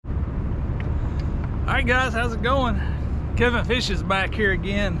Alright guys, how's it going? Kevin Fish is back here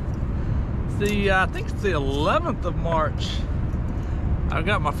again. I think it's the 11th of March. I've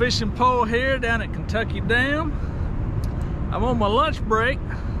got my fishing pole here down at Kentucky Dam. I'm on my lunch break.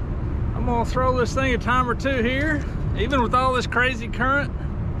 I'm gonna throw this thing a time or two here. Even with all this crazy current,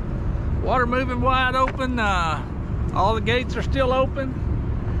 water moving wide open, all the gates are still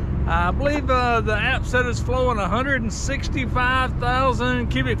open. I believe the app said it's flowing 165,000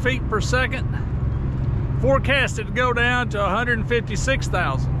 cubic feet per second. Forecasted to go down to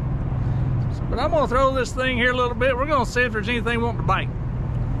 156,000. But I'm gonna throw this thing here a little bit. We're gonna see if there's anything wanting to bite.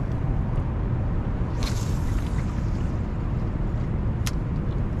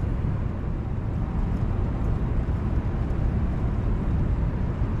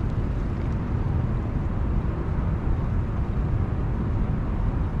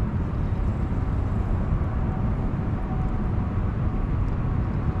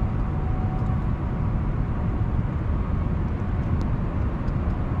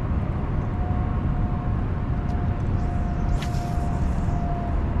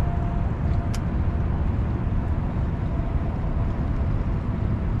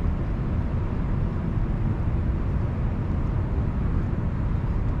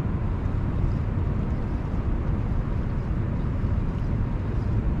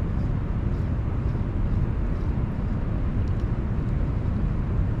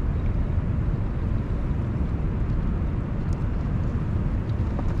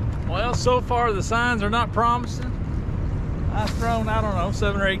 Well, so far the signs are not promising. I've thrown, I don't know,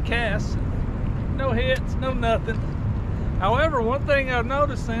 7 or 8 casts. No hits, no nothing. However, one thing I've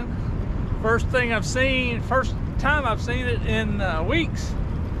noticed first time I've seen it in weeks,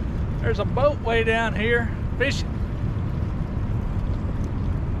 there's a boat way down here fishing.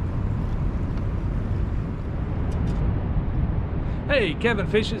 Hey, Kevin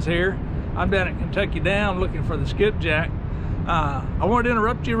Fish is here. I'm down at Kentucky Dam looking for the skipjack. I wanted to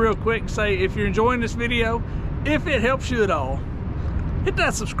interrupt you real quick and say, if you're enjoying this video, if it helps you at all, hit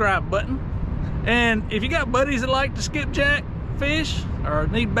that subscribe button. And if you got buddies that like to skipjack fish or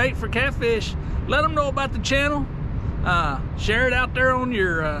need bait for catfish, let them know about the channel. Share it out there on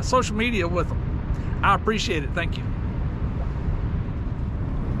your social media with them. I appreciate it. Thank you.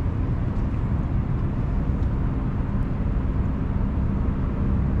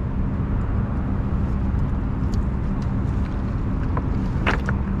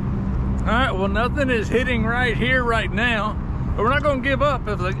 All right, well, nothing is hitting right here right now, but we're not going to give up.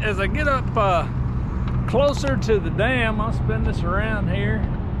 As I get up closer to the dam, I'll spin this around here.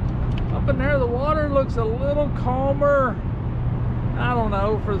 Up in there, the water looks a little calmer. I don't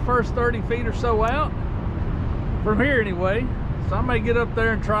know, for the first 30 feet or so out. From here anyway. So I may get up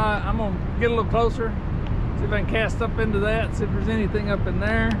there and try. I'm going to get a little closer, see if I can cast up into that, see if there's anything up in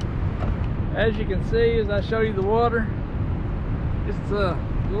there. As you can see, as I show you the water, it's a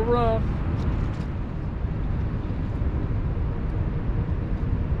little rough.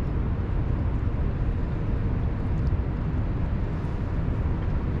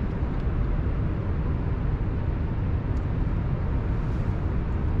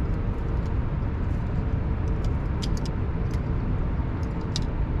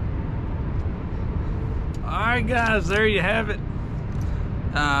 Alright guys, there you have it.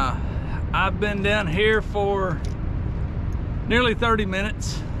 I've been down here for nearly 30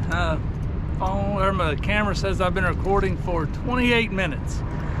 minutes. My camera says I've been recording for 28 minutes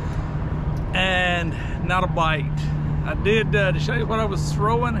and not a bite. I did, to show you what I was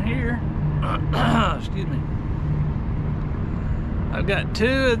throwing here, excuse me, I've got 2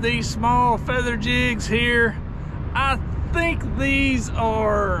 of these small feather jigs here. I think these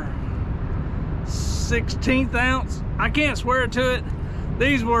are 1/16 ounce. I can't swear to it.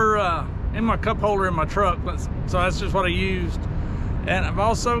 These were in my cup holder in my truck, so that's just what I used. And I've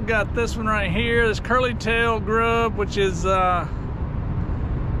also got this one right here, this curly tail grub, which is I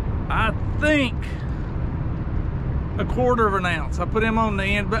think 1/4 ounce. I put him on the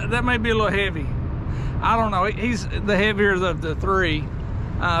end, but that may be a little heavy. I don't know. He's the heavier of the 3.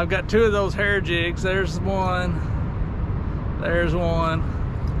 I've got 2 of those hair jigs. There's one,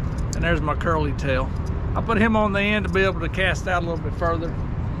 and there's my curly tail. I put him on the end to be able to cast out a little bit further.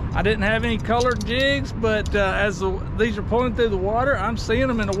 I didn't have any colored jigs, but as these are pulling through the water, I'm seeing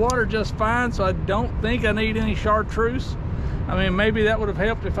them in the water just fine, so I don't think I need any chartreuse. I mean, maybe that would have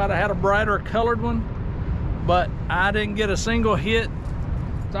helped if I'd have had a brighter colored one, but I didn't get a single hit.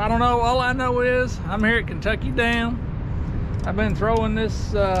 So I don't know. All I know is I'm here at Kentucky Dam. I've been throwing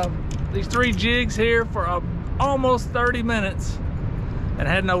these 3 jigs here for almost 30 minutes and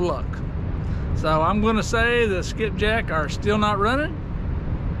had no luck. So I'm going to say the skipjack are still not running.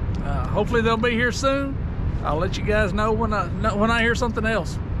 hopefully they'll be here soon. I'll let you guys know when I hear something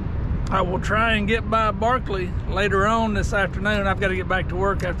else. I will try and get by Barkley later on this afternoon. I've got to get back to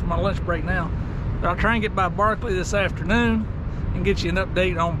work after my lunch break now. But I'll try and get by Barkley this afternoon and get you an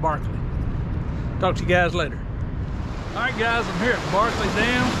update on Barkley. Talk to you guys later. All right, guys, I'm here at Barkley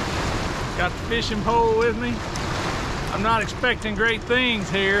Dams. Got the fishing pole with me. I'm not expecting great things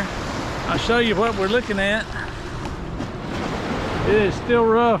here. I'll show you what we're looking at. It is still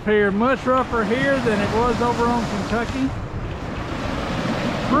rough here, much rougher here than it was over on Kentucky.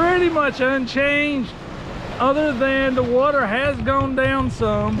 Pretty much unchanged, other than the water has gone down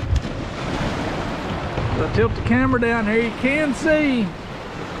some. So tilt the camera down here, you can see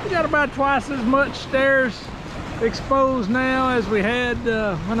we got about twice as much stairs exposed now as we had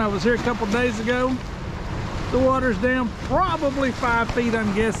when I was here a couple days ago. The water's down probably 5 feet,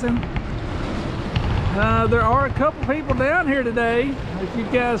 I'm guessing. There are a couple people down here today, if you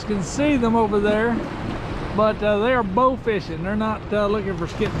guys can see them over there, but they are bow fishing. They're not looking for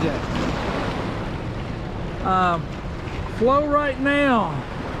skipjack. Flow right now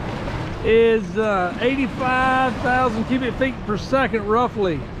is 85,000 cubic feet per second,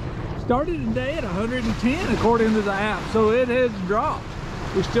 roughly. Started today at 110 according to the app, so it has dropped.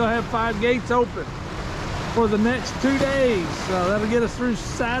 We still have 5 gates open for the next 2 days, so that'll get us through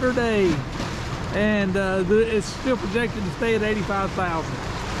Saturday, and it's still projected to stay at 85,000.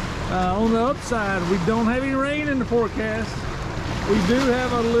 On the upside, we don't have any rain in the forecast. We do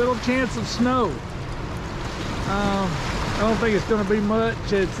have a little chance of snow. I don't think it's going to be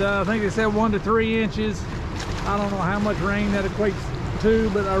much. It's I think they said 1 to 3 inches. I don't know how much rain that equates to,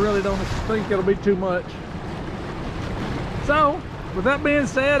 but I really don't think it'll be too much. So with that being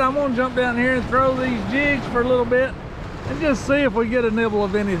said, I'm gonna jump down here and throw these jigs for a little bit and just see if we get a nibble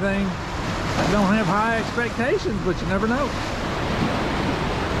of anything. I don't have high expectations, but you never know.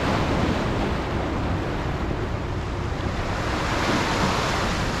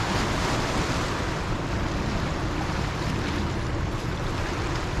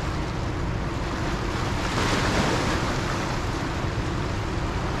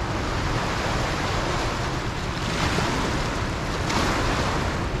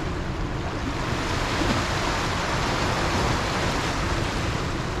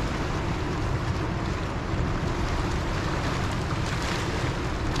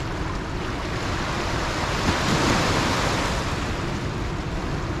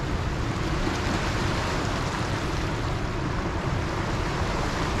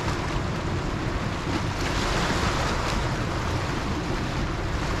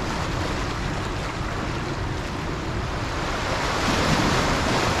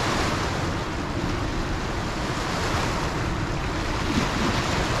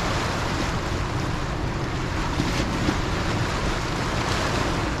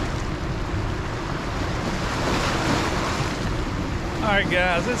 All right,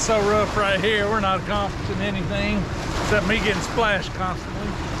 guys, it's so rough right here. We're not accomplishing anything except me getting splashed constantly.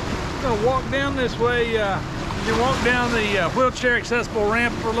 I'm gonna walk down this way. You can walk down the wheelchair accessible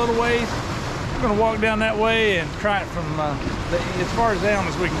ramp for a little ways. I'm gonna walk down that way and try it from as far down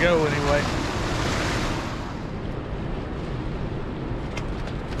as we can go anyway.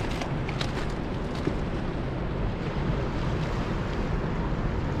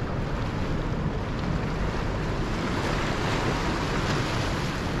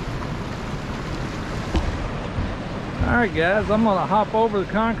 All right, guys, I'm gonna hop over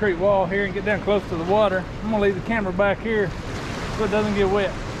the concrete wall here and get down close to the water. I'm gonna leave the camera back here so it doesn't get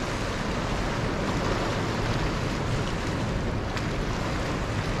wet.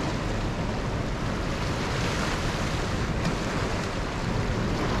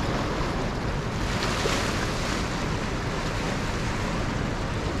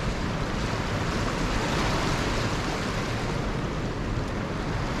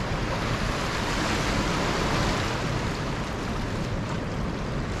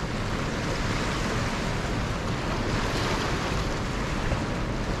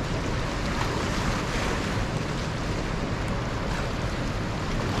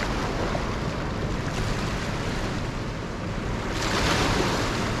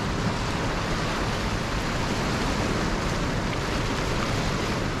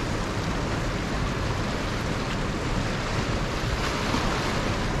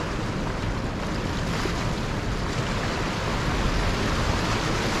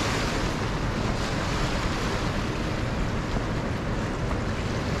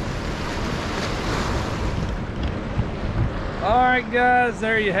 All right, guys,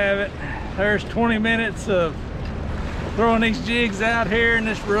 there you have it. There's 20 minutes of throwing these jigs out here in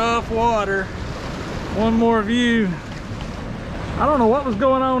this rough water. One more view. I don't know what was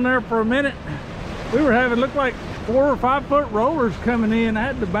going on there for a minute. We were having, looked like 4 or 5 foot rollers coming in. I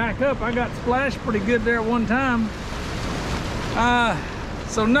had to back up. I got splashed pretty good there at one time.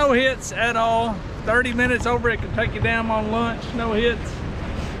 So no hits at all. 30 minutes over at Kentucky Dam on lunch, no hits.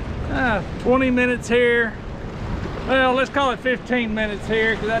 20 minutes here. Well, let's call it 15 minutes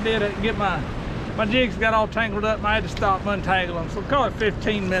here, because I did get my jigs got all tangled up and I had to stop and untangle them. So call it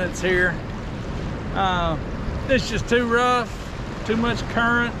 15 minutes here. It's just too rough, too much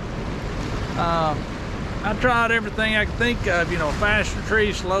current. I tried everything I could think of, you know, fast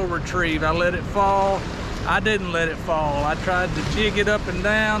retrieve, slow retrieve. I let it fall. I didn't let it fall. I tried to jig it up and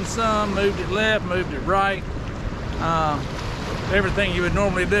down some, moved it left, moved it right. Everything you would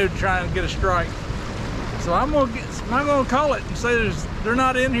normally do to try and get a strike. So I'm gonna call it and say they're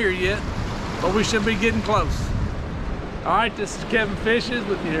not in here yet, but we should be getting close. All right, this is Kevin Fishes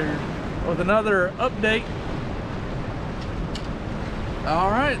with another update.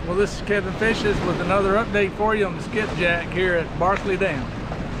 All right, well, this is Kevin Fishes with another update for you on the Skipjack here at Barkley Dam.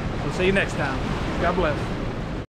 We'll see you next time. God bless.